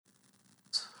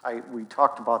We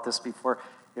talked about this before.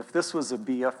 If this was a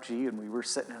BFG and we were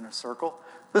sitting in a circle,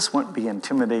 this wouldn't be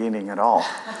intimidating at all.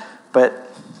 But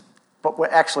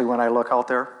actually, when I look out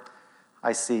there,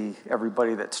 I see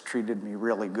everybody that's treated me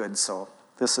really good, so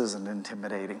this isn't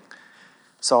intimidating.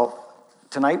 So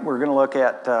tonight we're going to look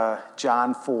at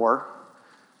John 4,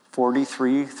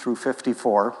 43 through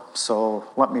 54. So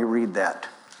let me read that.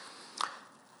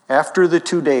 After the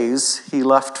 2 days, he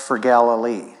left for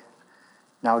Galilee.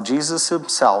 Now Jesus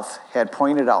himself had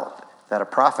pointed out that a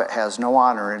prophet has no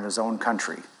honor in his own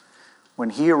country. When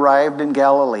he arrived in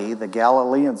Galilee, the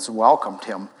Galileans welcomed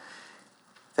him.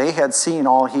 They had seen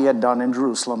all he had done in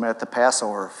Jerusalem at the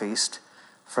Passover feast,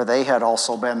 for they had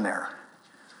also been there.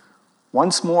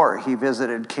 Once more he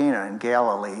visited Cana in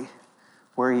Galilee,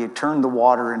 where he had turned the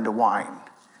water into wine.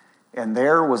 And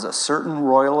there was a certain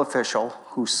royal official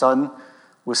whose son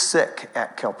was sick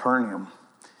at Capernaum.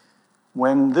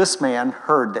 When this man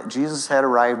heard that Jesus had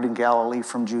arrived in Galilee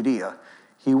from Judea,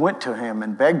 he went to him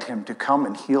and begged him to come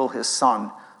and heal his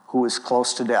son, who was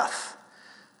close to death.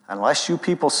 Unless you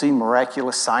people see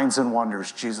miraculous signs and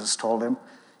wonders, Jesus told him,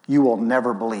 you will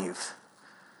never believe.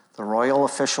 The royal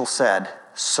official said,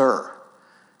 Sir,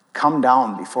 come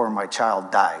down before my child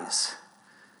dies.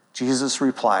 Jesus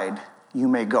replied, You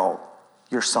may go.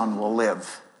 Your son will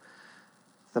live.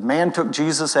 The man took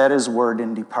Jesus at his word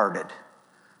and departed.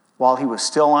 While he was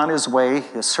still on his way,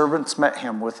 his servants met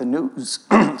him with the news,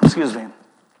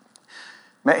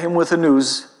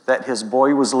 that his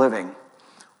boy was living.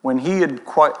 When he had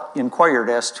inquired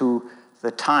as to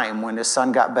the time when his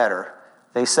son got better,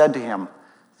 they said to him,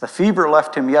 The fever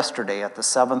left him yesterday at the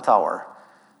 7th hour.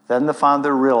 Then the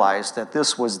father realized that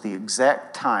this was the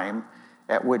exact time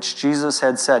at which Jesus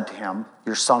had said to him,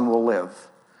 Your son will live.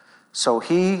 So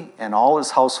he and all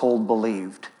his household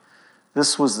believed.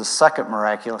 This was the second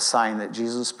miraculous sign that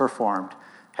Jesus performed,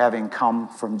 having come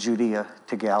from Judea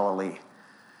to Galilee.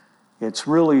 It's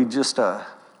really just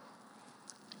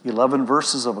 11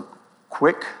 verses of a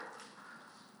quick,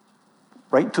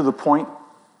 right to the point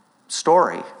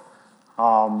story.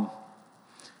 But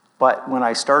when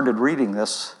I started reading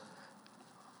this,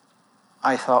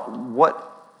 I thought,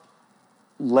 what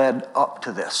led up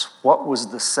to this? What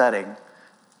was the setting?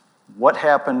 What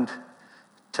happened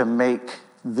to make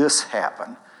this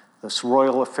happen? This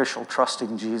royal official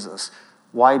trusting Jesus.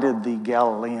 Why did the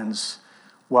Galileans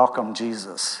welcome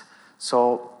Jesus?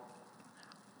 So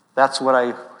that's what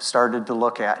I started to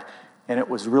look at. And it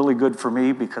was really good for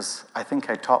me because I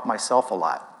think I taught myself a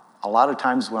lot. A lot of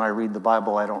times when I read the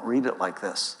Bible, I don't read it like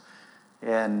this.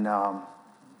 And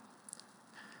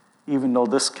even though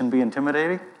this can be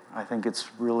intimidating, I think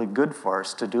it's really good for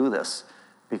us to do this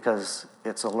because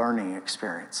it's a learning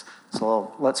experience.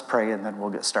 So let's pray and then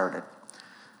we'll get started.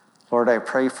 Lord, I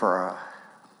pray for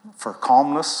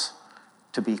calmness,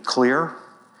 to be clear,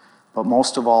 but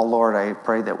most of all, Lord, I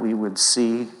pray that we would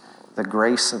see the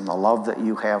grace and the love that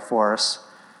you have for us,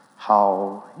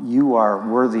 how you are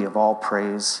worthy of all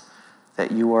praise,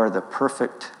 that you are the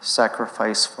perfect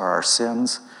sacrifice for our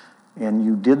sins, and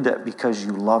you did that because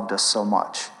you loved us so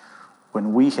much.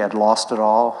 When we had lost it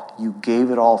all, you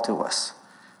gave it all to us.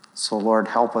 So, Lord,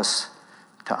 help us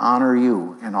to honor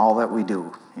you in all that we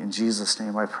do. In Jesus'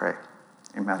 name I pray.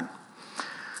 Amen.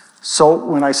 So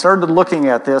when I started looking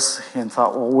at this and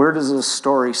thought, well, where does this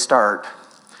story start?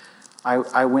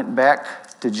 I went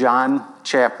back to John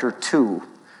chapter 2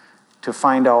 to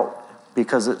find out,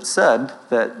 because it said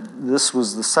that this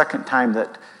was the second time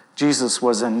that Jesus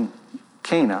was in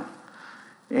Cana.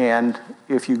 And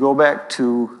if you go back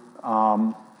to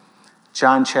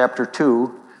John chapter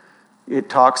 2, it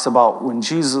talks about when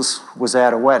Jesus was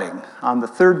at a wedding. On the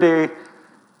third day,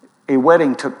 a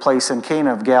wedding took place in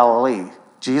Cana of Galilee.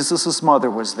 Jesus' mother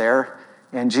was there,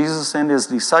 and Jesus and his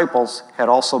disciples had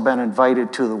also been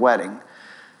invited to the wedding.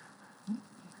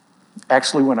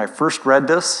 Actually, when I first read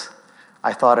this,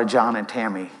 I thought of John and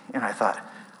Tammy, and I thought,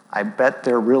 I bet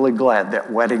they're really glad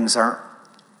that weddings aren't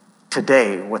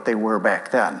today what they were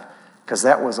back then, because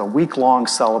that was a week-long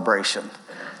celebration.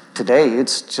 Today,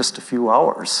 it's just a few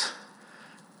hours.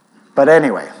 But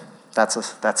anyway, that's a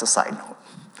side note.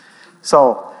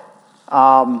 So,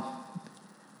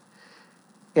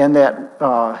 and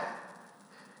that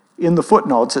in the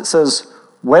footnotes, it says,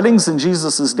 weddings in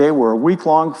Jesus' day were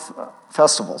week-long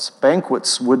festivals.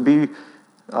 Banquets would be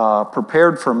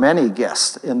prepared for many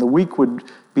guests, and the week would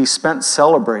be spent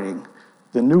celebrating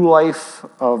the new life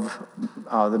of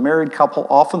the married couple.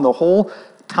 Often the whole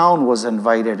town was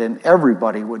invited, and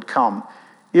everybody would come.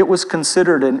 It was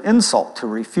considered an insult to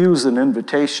refuse an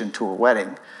invitation to a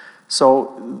wedding.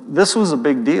 So this was a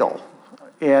big deal.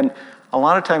 And a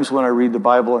lot of times when I read the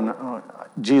Bible, and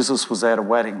Jesus was at a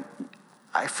wedding.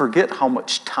 I forget how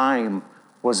much time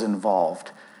was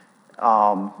involved.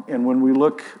 And when we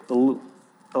look a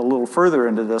little further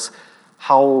into this,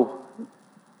 how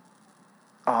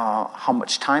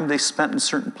much time they spent in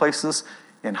certain places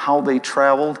and how they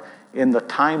traveled in the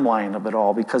timeline of it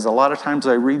all, because a lot of times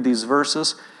I read these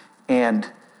verses and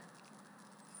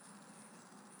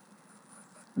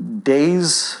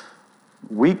days,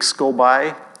 weeks go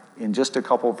by in just a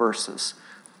couple verses.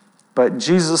 But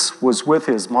Jesus was with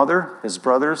his mother, his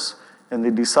brothers, and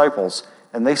the disciples,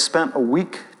 and they spent a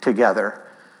week together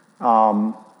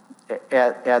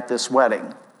at this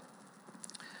wedding.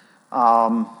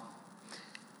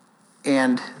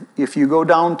 And if you go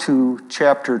down to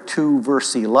chapter 2,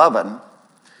 verse 11,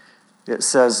 it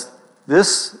says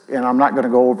this, and I'm not going to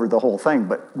go over the whole thing,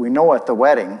 but we know at the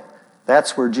wedding,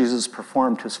 that's where Jesus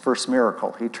performed his first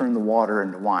miracle. He turned the water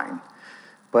into wine.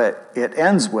 But it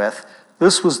ends with,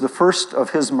 this was the first of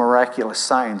his miraculous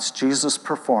signs Jesus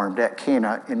performed at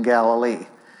Cana in Galilee.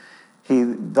 He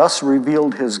thus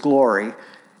revealed his glory,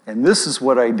 and this is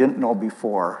what I didn't know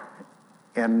before,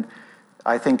 and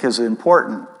I think is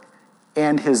important.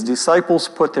 And his disciples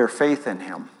put their faith in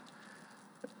him.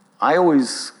 I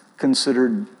always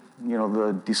considered,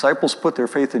 the disciples put their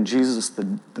faith in Jesus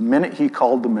the minute he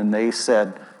called them and they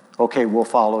said, okay, we'll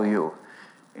follow you.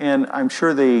 And I'm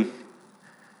sure they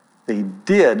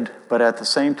did, but at the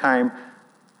same time,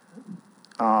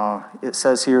 it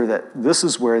says here that this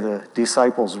is where the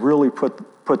disciples really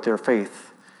put their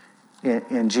faith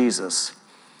in Jesus.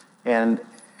 And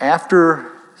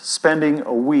after spending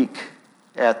a week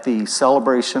at the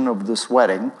celebration of this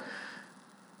wedding,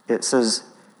 it says,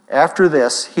 after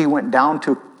this, he went down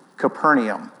to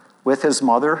Capernaum with his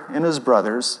mother and his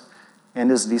brothers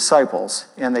and his disciples,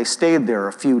 and they stayed there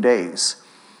a few days.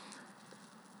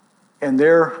 And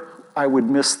there I would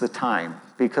miss the time,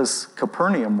 because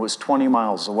Capernaum was 20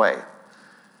 miles away.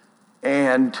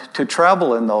 And to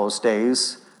travel in those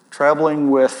days,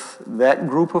 traveling with that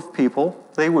group of people,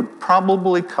 they would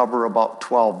probably cover about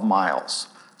 12 miles.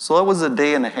 So that was a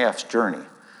day and a half's journey.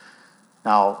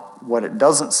 Now, what it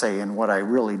doesn't say, and what I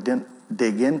really didn't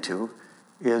dig into,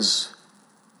 is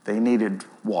they needed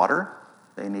water,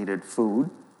 they needed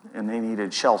food, and they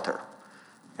needed shelter.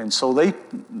 And so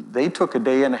they took a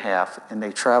day and a half and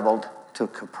they traveled to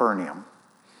Capernaum.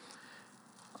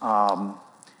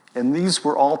 And these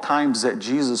were all times that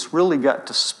Jesus really got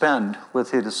to spend with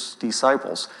his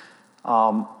disciples.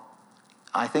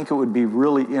 I think it would be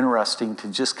really interesting to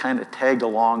just kind of tag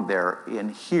along there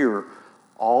and hear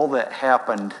all that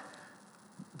happened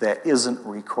that isn't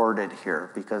recorded here,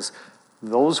 because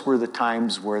those were the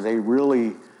times where they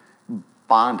really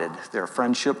bonded. Their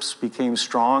friendships became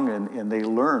strong, and they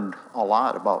learned a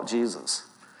lot about Jesus.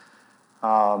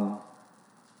 So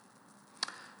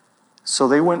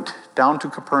they went down to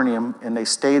Capernaum, and they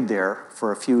stayed there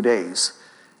for a few days.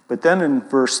 But then in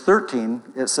verse 13,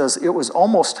 it says, it was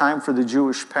almost time for the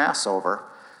Jewish Passover.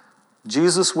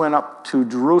 Jesus went up to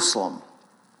Jerusalem.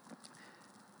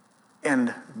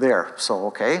 And there, so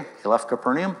okay, he left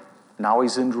Capernaum, now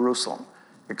he's in Jerusalem.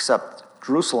 Except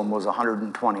Jerusalem was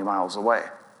 120 miles away.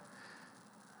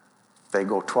 If they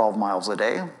go 12 miles a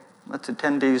day, that's a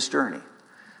 10 days journey.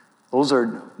 Those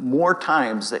are more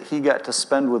times that he got to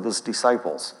spend with his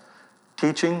disciples,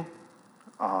 teaching,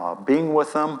 being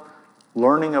with them,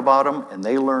 learning about him, and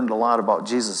they learned a lot about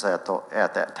Jesus at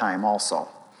that time also.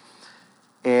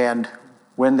 And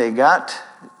when they got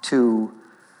to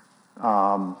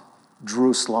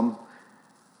Jerusalem,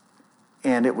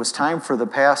 and it was time for the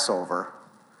Passover,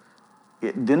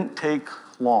 it didn't take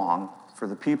long for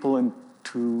the people in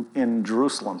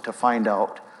Jerusalem to find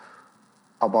out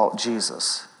about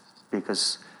Jesus,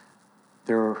 because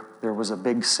there was a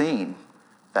big scene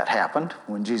that happened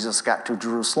when Jesus got to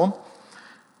Jerusalem.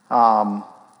 And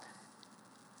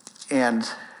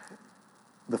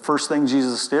the first thing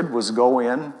Jesus did was go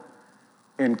in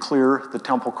and clear the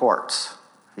temple courts.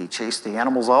 He chased the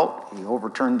animals out. He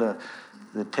overturned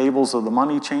the tables of the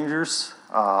money changers.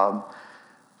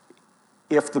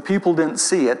 If the people didn't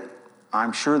see it,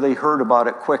 I'm sure they heard about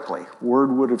it quickly.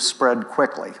 Word would have spread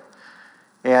quickly.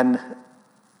 And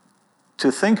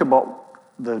to think about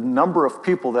the number of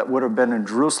people that would have been in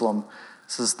Jerusalem,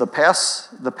 says the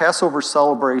Passover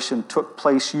celebration took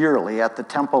place yearly at the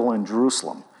temple in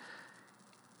Jerusalem.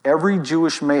 Every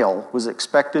Jewish male was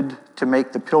expected to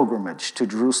make the pilgrimage to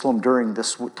Jerusalem during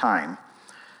this time.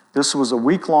 This was a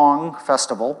week-long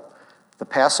festival. The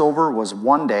Passover was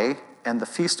one day, and the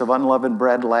Feast of Unleavened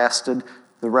Bread lasted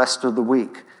the rest of the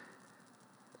week.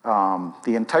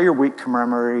 The entire week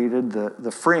commemorated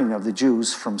the freeing of the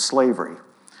Jews from slavery.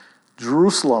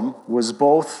 Jerusalem was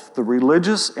both the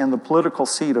religious and the political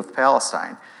seat of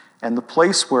Palestine, and the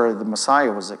place where the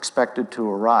Messiah was expected to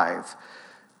arrive.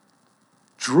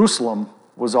 Jerusalem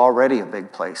was already a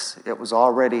big place. It was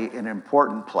already an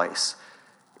important place.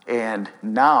 And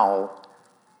now,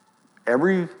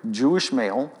 every Jewish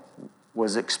male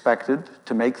was expected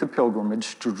to make the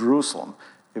pilgrimage to Jerusalem.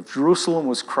 If Jerusalem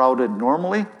was crowded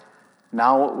normally,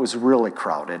 now it was really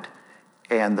crowded.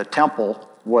 And the temple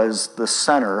was the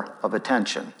center of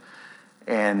attention.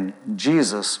 And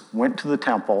Jesus went to the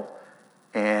temple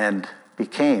and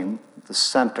became the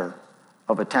center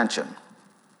of attention.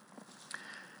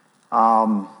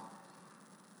 And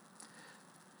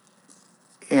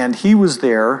he was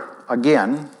there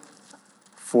again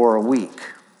for a week.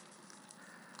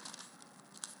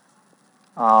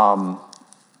 And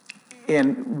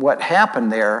what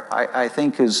happened there, I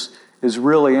think, is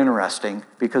really interesting,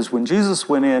 because when Jesus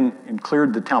went in and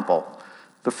cleared the temple,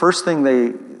 the first thing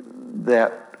they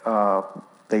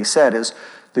said is,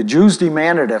 the Jews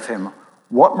demanded of him,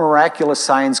 "What miraculous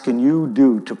signs can you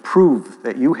do to prove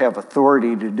that you have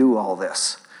authority to do all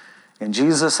this?" And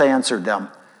Jesus answered them,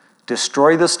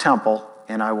 "Destroy this temple,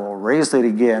 and I will raise it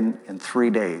again in 3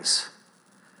 days."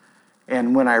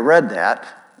 And when I read that,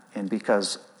 and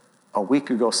because a week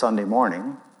ago Sunday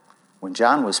morning, when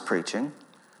John was preaching,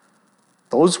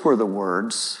 those were the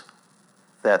words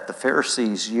that the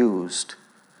Pharisees used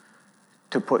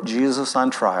to put Jesus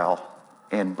on trial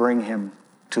and bring him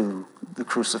to the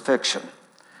crucifixion.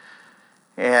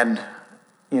 And,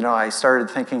 I started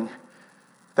thinking,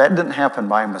 that didn't happen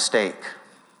by mistake.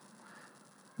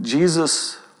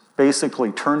 Jesus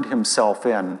basically turned himself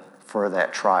in for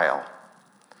that trial.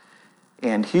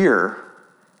 And here,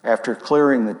 after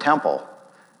clearing the temple,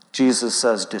 Jesus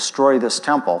says, "Destroy this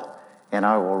temple, and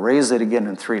I will raise it again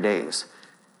in 3 days."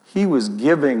 He was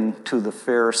giving to the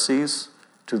Pharisees,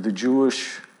 to the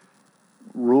Jewish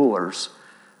rulers,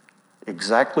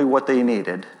 exactly what they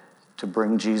needed to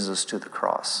bring Jesus to the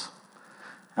cross.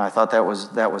 And I thought that was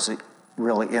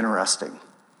really interesting.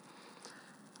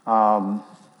 And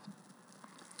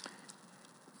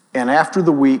after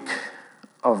the week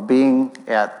of being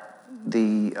at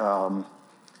the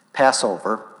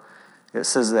Passover, it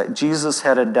says that Jesus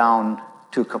headed down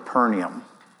to Capernaum.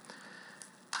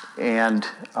 And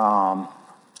I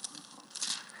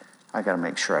got to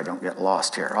make sure I don't get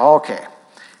lost here. Okay.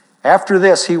 After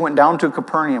this, he went down to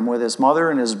Capernaum with his mother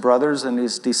and his brothers and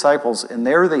his disciples, and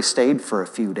there they stayed for a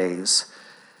few days.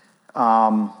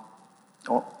 I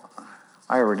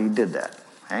already did that.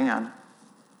 Hang on.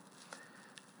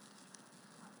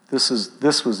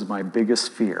 This was my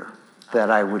biggest fear, that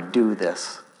I would do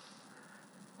this.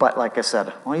 But like I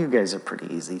said, well, you guys are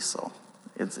pretty easy, so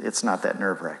it's not that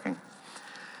nerve-wracking.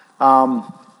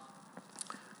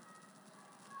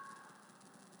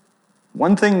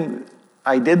 One thing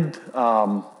I did,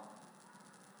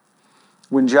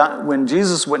 when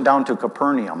Jesus went down to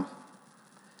Capernaum,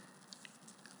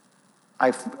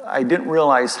 I didn't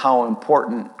realize how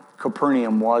important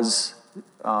Capernaum was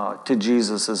to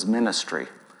Jesus' ministry.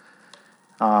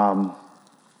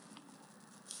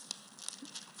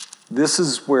 This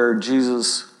is where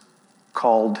Jesus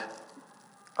called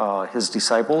his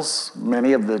disciples.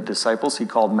 Many of the disciples, he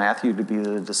called Matthew to be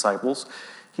the disciples.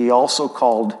 He also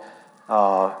called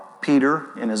Peter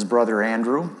and his brother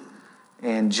Andrew,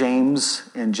 and James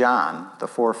and John, the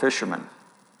 4 fishermen,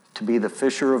 to be the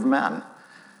fisher of men.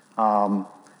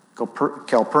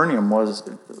 Capernaum was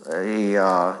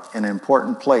an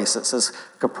important place. It says,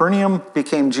 Capernaum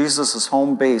became Jesus'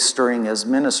 home base during his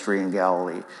ministry in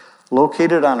Galilee.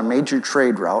 Located on a major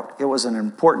trade route, it was an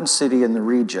important city in the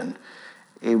region.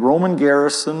 A Roman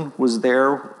garrison was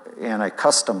there and a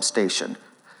custom station.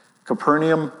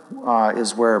 Capernaum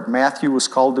is where Matthew was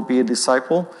called to be a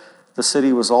disciple. The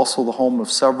city was also the home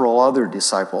of several other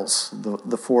disciples,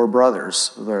 the 4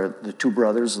 brothers, the 2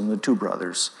 brothers and the 2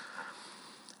 brothers.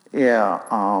 It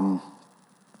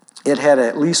had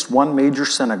at least one major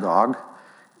synagogue,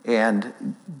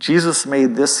 and Jesus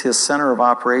made this his center of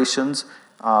operations,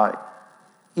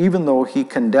 even though he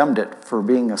condemned it for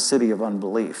being a city of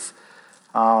unbelief.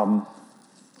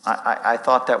 I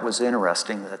thought that was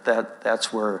interesting,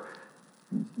 that's where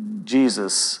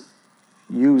Jesus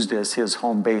used as his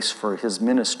home base for his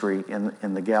ministry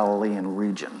in the Galilean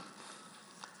region.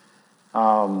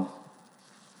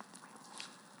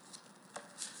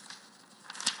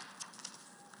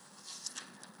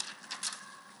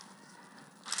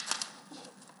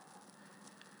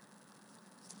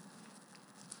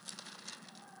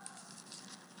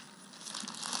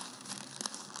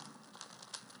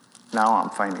 Now I'm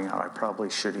finding out I probably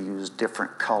should have used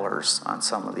different colors on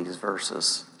some of these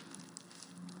verses.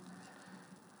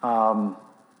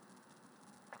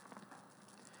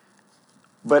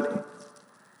 But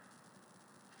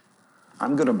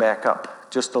I'm going to back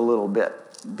up just a little bit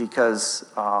because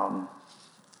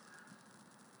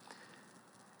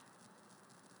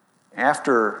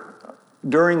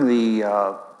during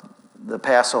the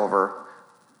Passover,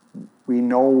 we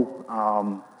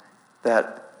know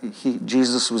that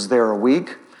Jesus was there a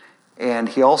week, and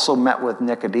he also met with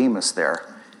Nicodemus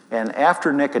there. And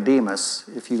after Nicodemus,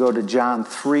 if you go to John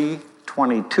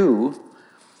 3:22,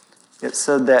 it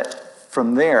said that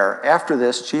from there, after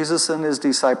this, Jesus and his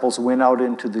disciples went out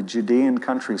into the Judean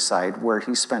countryside where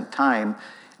he spent time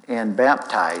and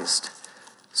baptized.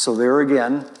 So there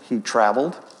again, he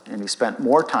traveled and he spent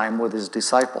more time with his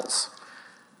disciples.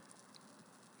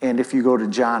 And if you go to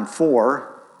John 4,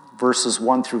 verses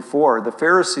 1 through 4, the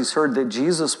Pharisees heard that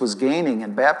Jesus was gaining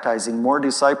and baptizing more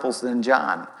disciples than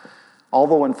John,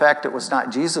 although in fact it was not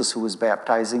Jesus who was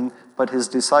baptizing, but his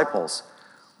disciples.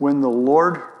 When the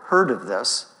Lord heard of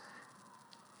this,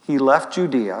 he left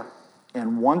Judea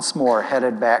and once more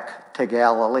headed back to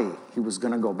Galilee. He was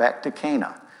going to go back to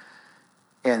Cana,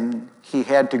 and he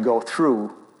had to go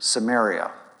through Samaria.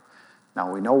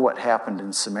 Now we know what happened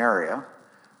in Samaria.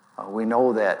 We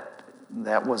know that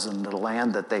that wasn't the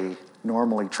land that they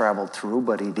normally traveled through,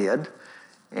 but he did.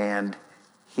 And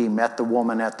he met the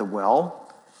woman at the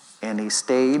well, and he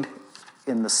stayed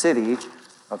in the city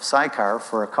of Sychar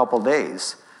for a couple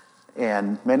days.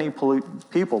 And many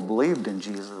people believed in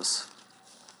Jesus.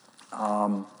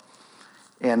 And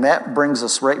that brings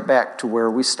us right back to where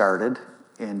we started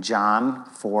in John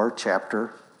 4,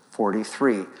 chapter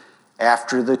 43.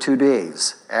 After the 2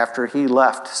 days, after he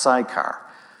left Sychar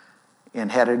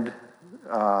and headed,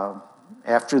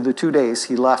 after the 2 days,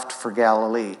 he left for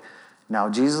Galilee. Now,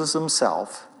 Jesus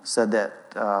himself said that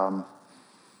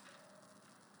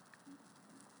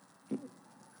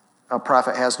a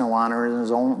prophet has no honor in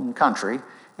his own country.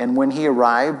 And when he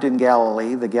arrived in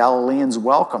Galilee, the Galileans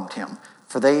welcomed him,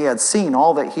 for they had seen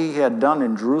all that he had done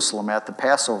in Jerusalem at the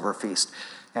Passover feast.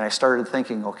 And I started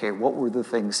thinking, okay, what were the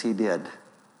things he did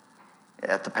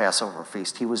at the Passover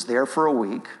feast? He was there for a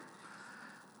week.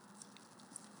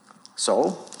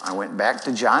 So I went back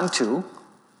to John 2,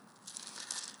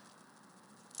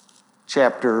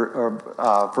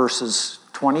 verses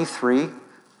 23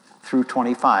 through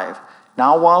 25.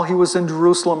 Now, while he was in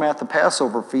Jerusalem at the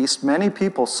Passover feast, many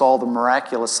people saw the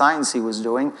miraculous signs he was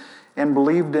doing and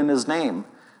believed in his name.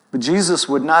 But Jesus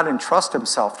would not entrust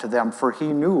himself to them, for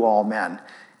he knew all men.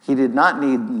 He did not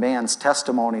need man's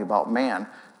testimony about man,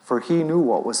 for he knew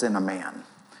what was in a man.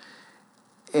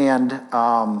 And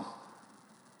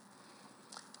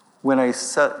when I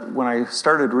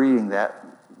started reading that,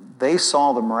 they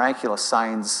saw the miraculous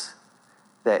signs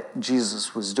that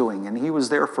Jesus was doing, and he was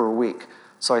there for a week.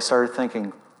 So I started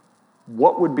thinking,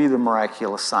 what would be the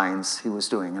miraculous signs he was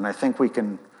doing? And I think we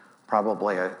can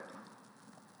probably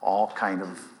all kind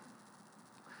of,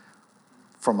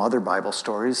 from other Bible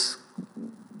stories,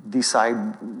 decide,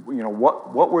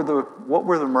 what were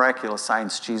the miraculous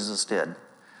signs Jesus did?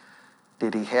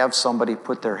 Did he have somebody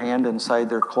put their hand inside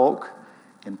their cloak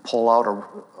and pull out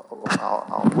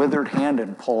a withered hand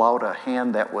and pull out a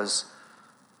hand that was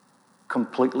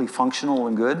completely functional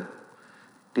and good?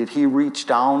 Did he reach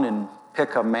down and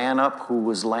pick a man up who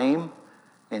was lame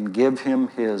and give him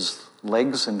his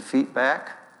legs and feet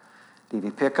back? Did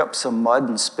he pick up some mud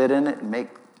and spit in it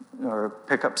or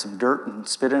pick up some dirt and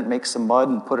spit in it, make some mud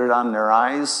and put it on their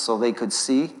eyes so they could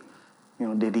see?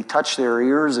 Did he touch their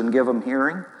ears and give them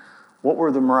hearing? What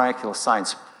were the miraculous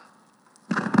signs?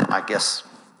 I guess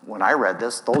when I read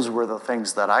this, those were the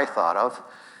things that I thought of.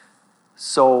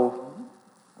 So,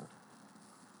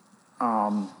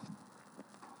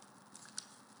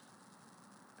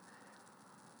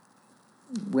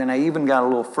 when I even got a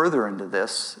little further into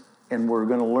this, and we're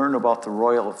going to learn about the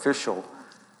royal official,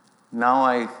 now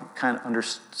I kind of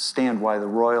understand why the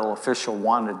royal official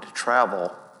wanted to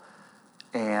travel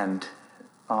and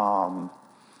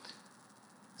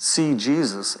see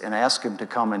Jesus and ask him to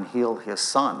come and heal his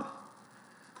son.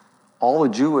 All the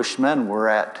Jewish men were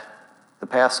at the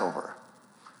Passover.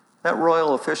 That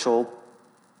royal official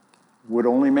would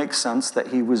only make sense that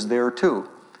he was there too.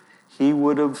 He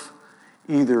would have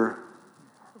either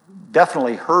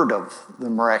definitely heard of the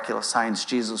miraculous signs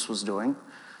Jesus was doing,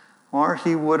 or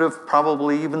he would have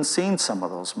probably even seen some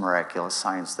of those miraculous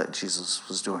signs that Jesus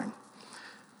was doing.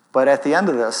 But at the end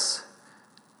of this,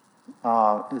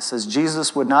 it says,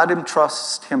 Jesus would not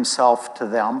entrust himself to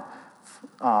them,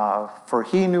 for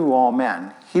he knew all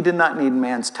men. He did not need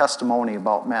man's testimony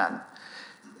about men.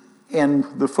 And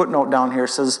the footnote down here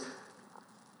says,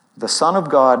 the Son of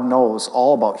God knows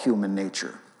all about human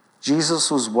nature.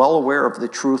 Jesus was well aware of the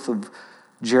truth of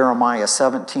Jeremiah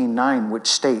 17:9, which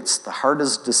states, "The heart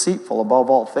is deceitful above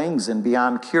all things and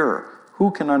beyond cure.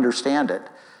 Who can understand it?"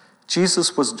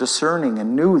 Jesus was discerning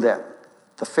and knew that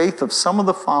the faith of some of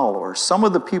the followers, some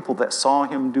of the people that saw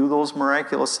him do those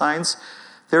miraculous signs,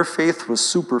 their faith was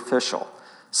superficial.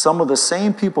 Some of the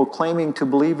same people claiming to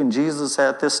believe in Jesus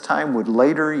at this time would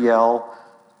later yell,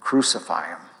 "Crucify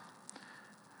him."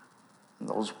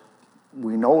 Those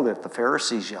we know that the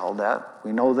Pharisees yelled at.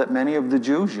 We know that many of the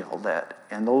Jews yelled at.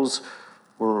 And those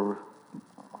were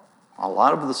a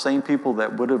lot of the same people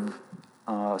that would have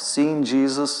seen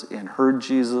Jesus and heard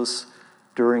Jesus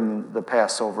during the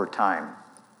Passover time.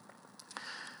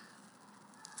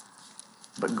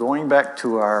 But going back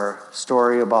to our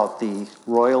story about the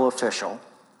royal official,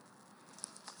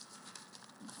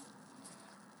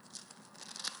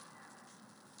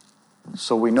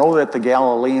 so we know that the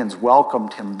Galileans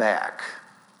welcomed him back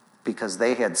because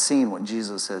they had seen what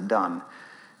Jesus had done.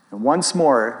 And once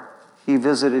more, he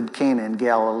visited Cana in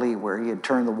Galilee, where he had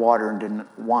turned the water into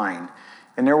wine.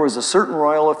 And there was a certain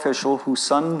royal official whose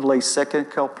son lay sick in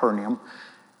Capernaum.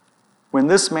 When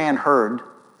this man heard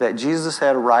that Jesus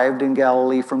had arrived in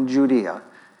Galilee from Judea,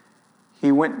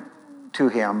 he went to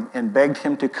him and begged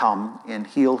him to come and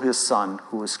heal his son,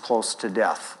 who was close to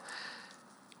death.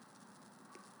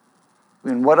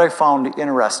 And what I found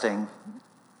interesting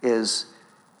is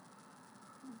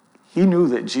he knew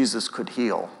that Jesus could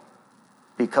heal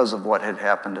because of what had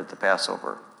happened at the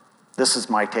Passover. This is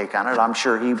my take on it. I'm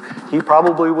sure he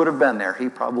probably would have been there. He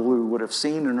probably would have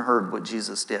seen and heard what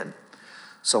Jesus did.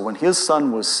 So when his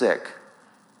son was sick,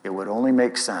 it would only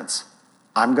make sense.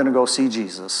 I'm going to go see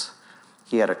Jesus.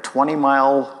 He had a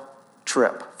 20-mile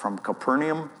trip from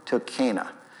Capernaum to Cana.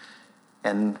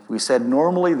 And we said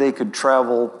normally they could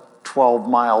travel 12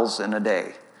 miles in a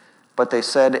day. But they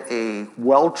said a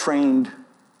well-trained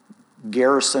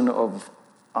garrison of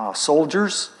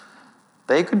soldiers,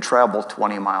 they could travel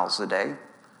 20 miles a day.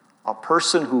 A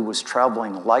person who was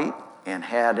traveling light and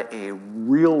had a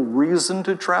real reason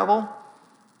to travel,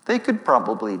 they could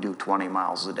probably do 20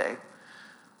 miles a day.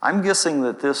 I'm guessing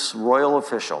that this royal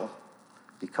official,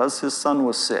 because his son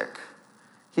was sick,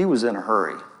 he was in a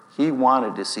hurry. He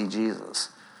wanted to see Jesus.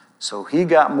 So he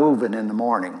got moving in the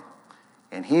morning,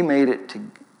 and he made it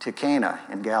to Cana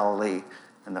in Galilee.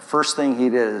 And the first thing he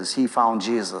did is he found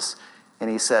Jesus, and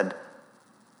he said,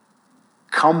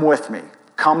 "Come with me.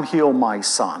 Come heal my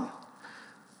son."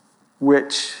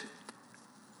 Which,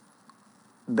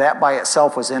 that by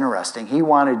itself was interesting. He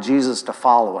wanted Jesus to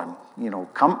follow him.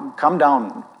 Come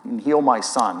down and heal my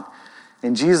son.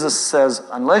 And Jesus says,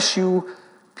 unless you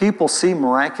people see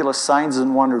miraculous signs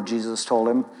and wonder, Jesus told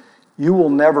him, you will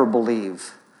never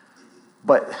believe.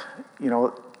 But,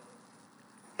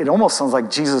 it almost sounds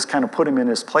like Jesus kind of put him in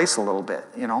his place a little bit,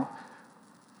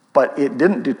 But it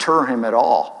didn't deter him at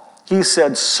all. He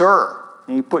said, "Sir,"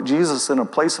 and he put Jesus in a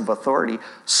place of authority,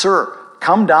 "Sir,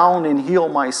 come down and heal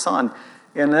my son."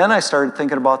 And then I started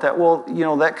thinking about that. Well,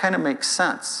 that kind of makes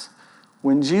sense.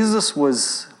 When Jesus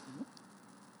was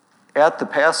at the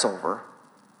Passover,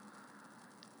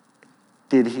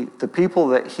 the people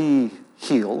that he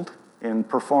healed and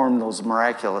performed those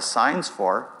miraculous signs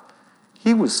for,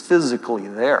 he was physically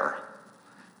there.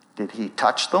 Did he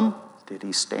touch them? Did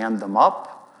he stand them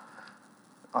up?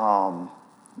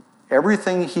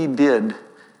 Everything he did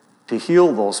to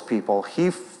heal those people, he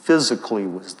physically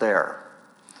was there.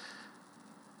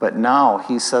 But now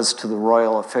he says to the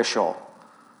royal official,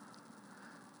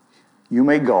 "You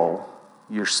may go,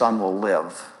 your son will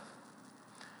live."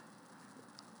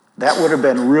 That would have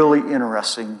been really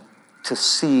interesting to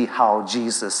see how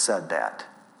Jesus said that.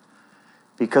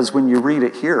 Because when you read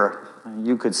it here,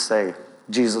 you could say,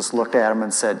 Jesus looked at him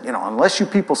and said, unless you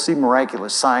people see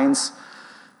miraculous signs,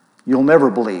 you'll never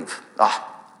believe.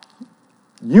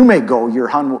 You may go,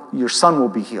 your son will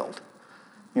be healed.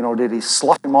 Did he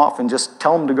slough him off and just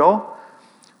tell him to go?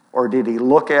 Or did he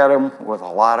look at him with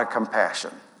a lot of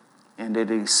compassion? And did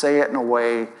he say it in a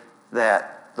way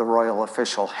that the royal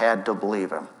official had to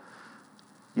believe him?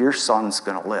 Your son's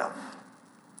going to live.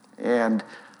 And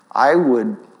I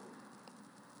would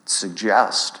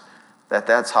suggest that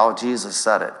that's how Jesus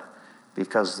said it,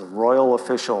 because the royal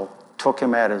official took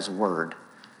him at his word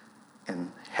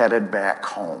and headed back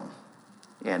home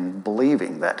in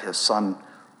believing that his son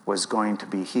was going to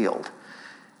be healed.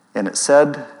 And it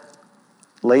said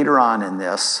later on in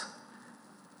this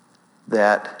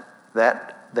that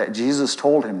Jesus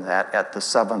told him that at the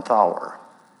 7th hour.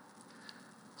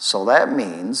 So that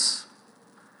means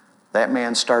that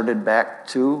man started back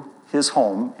to his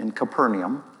home in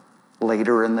Capernaum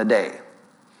later in the day.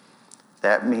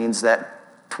 That means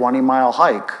that 20-mile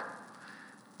hike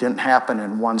didn't happen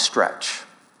in one stretch.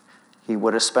 He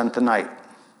would have spent the night.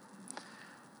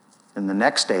 And the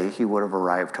next day, he would have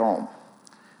arrived home.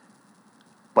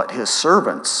 But his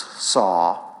servants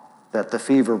saw that the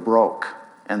fever broke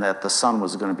and that the son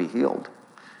was going to be healed.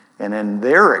 And in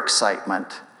their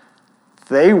excitement,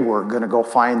 they were going to go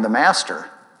find the master.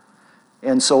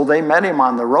 And so they met him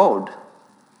on the road.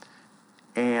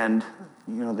 And,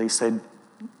 they said,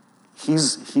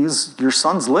 your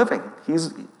son's living.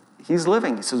 He's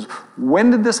living. He says,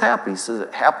 when did this happen? He says,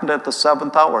 it happened at the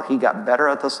 7th hour. He got better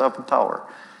at the 7th hour.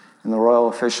 And the royal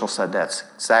official said, that's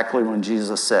exactly when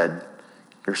Jesus said,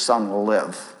 your son will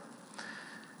live.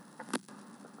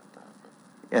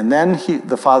 And then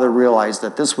the father realized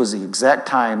that this was the exact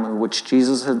time in which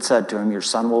Jesus had said to him, your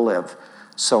son will live.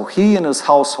 So he and his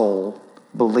household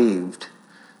believed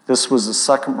this was the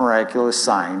second miraculous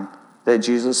sign that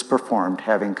Jesus performed,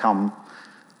 having come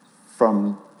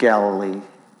from Galilee,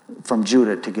 from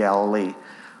Judah to Galilee.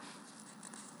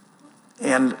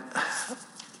 And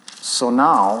so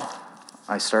now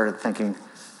I started thinking,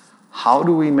 how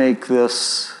do we make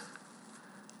this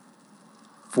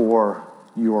for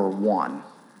your one?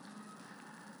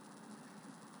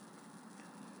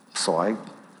 So I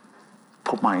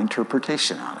put my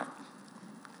interpretation on it.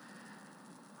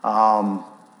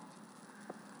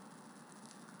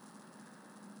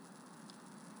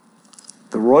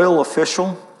 The royal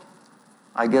official,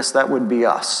 I guess that would be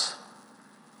us.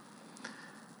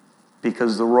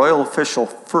 Because the royal official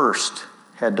first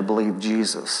had to believe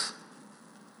Jesus.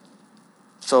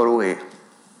 So do we.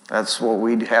 That's what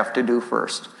we have to do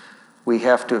first. We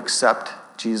have to accept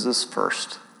Jesus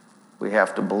first. We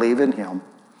have to believe in him.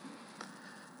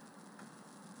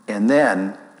 And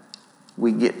then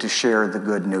we get to share the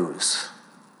good news.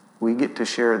 We get to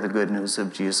share the good news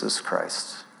of Jesus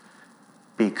Christ.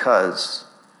 Because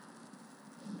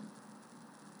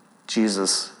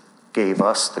Jesus gave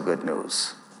us the good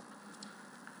news.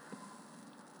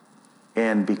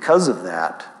 And because of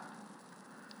that,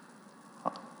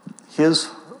 his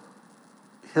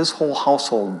whole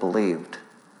household believed.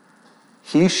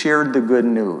 He shared the good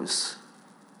news,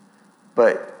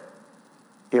 but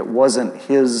it wasn't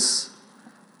his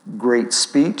great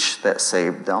speech that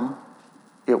saved them.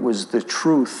 It was the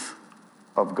truth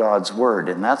of God's word,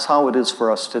 and that's how it is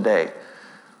for us today.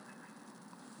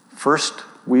 First,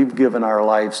 we've given our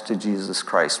lives to Jesus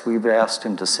Christ. We've asked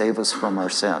him to save us from our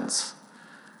sins.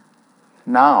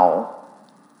 Now,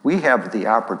 we have the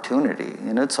opportunity,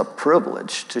 and it's a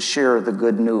privilege, to share the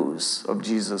good news of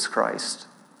Jesus Christ.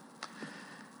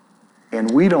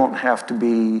 And we don't have to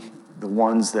be the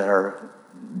ones that are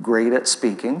great at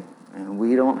speaking, and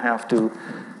we don't have to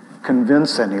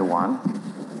convince anyone.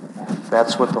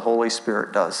 That's what the Holy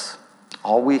Spirit does.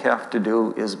 All we have to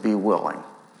do is be willing.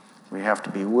 We have to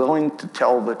be willing to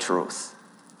tell the truth.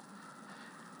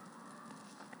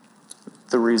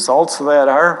 The results of that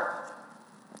are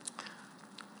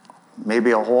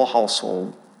maybe a whole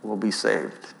household will be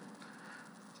saved.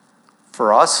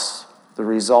 For us, the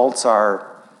results are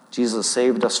Jesus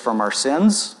saved us from our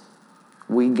sins,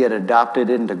 we get adopted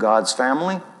into God's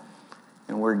family,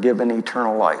 and we're given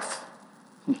eternal life.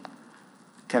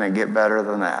 Can it get better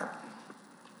than that?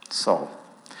 So,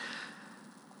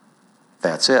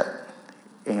 that's it.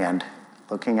 And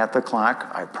looking at the clock,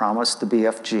 I promised the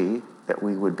BFG that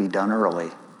we would be done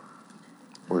early.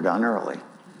 We're done early.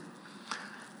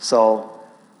 So,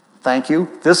 thank you.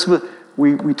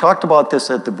 We talked about this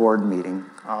at the board meeting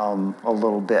a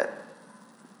little bit.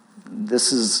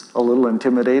 This is a little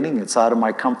intimidating. It's out of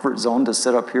my comfort zone to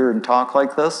sit up here and talk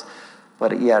like this,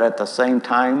 but yet at the same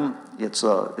time, it's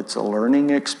a learning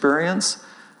experience.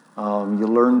 You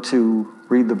learn to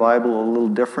read the Bible a little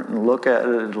different and look at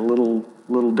it a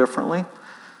little differently.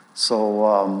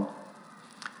 So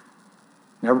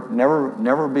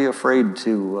never be afraid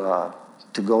to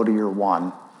go to your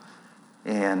one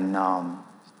and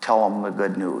tell them the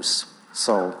good news.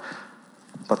 So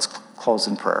let's close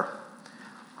in prayer.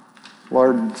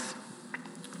 Lord,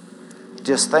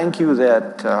 just thank you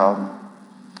that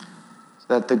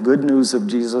the good news of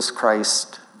Jesus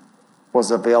Christ was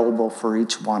available for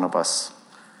each one of us.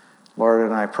 Lord,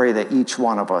 and I pray that each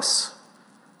one of us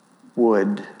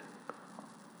would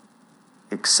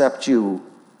accept you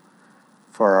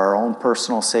for our own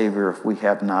personal Savior if we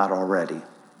have not already.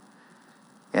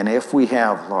 And if we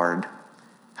have, Lord,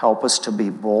 help us to be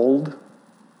bold,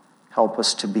 help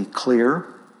us to be clear,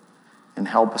 and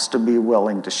help us to be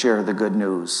willing to share the good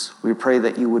news. We pray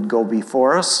that you would go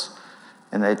before us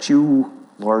and that you,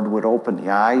 Lord, would open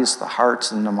the eyes, the hearts,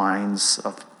 and the minds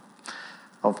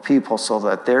of people so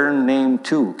that their name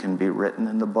too can be written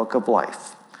in the book of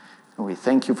life. And we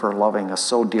thank you for loving us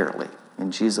so dearly.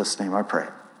 In Jesus' name I pray.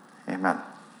 Amen.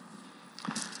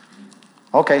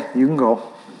 Okay, you can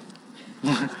go.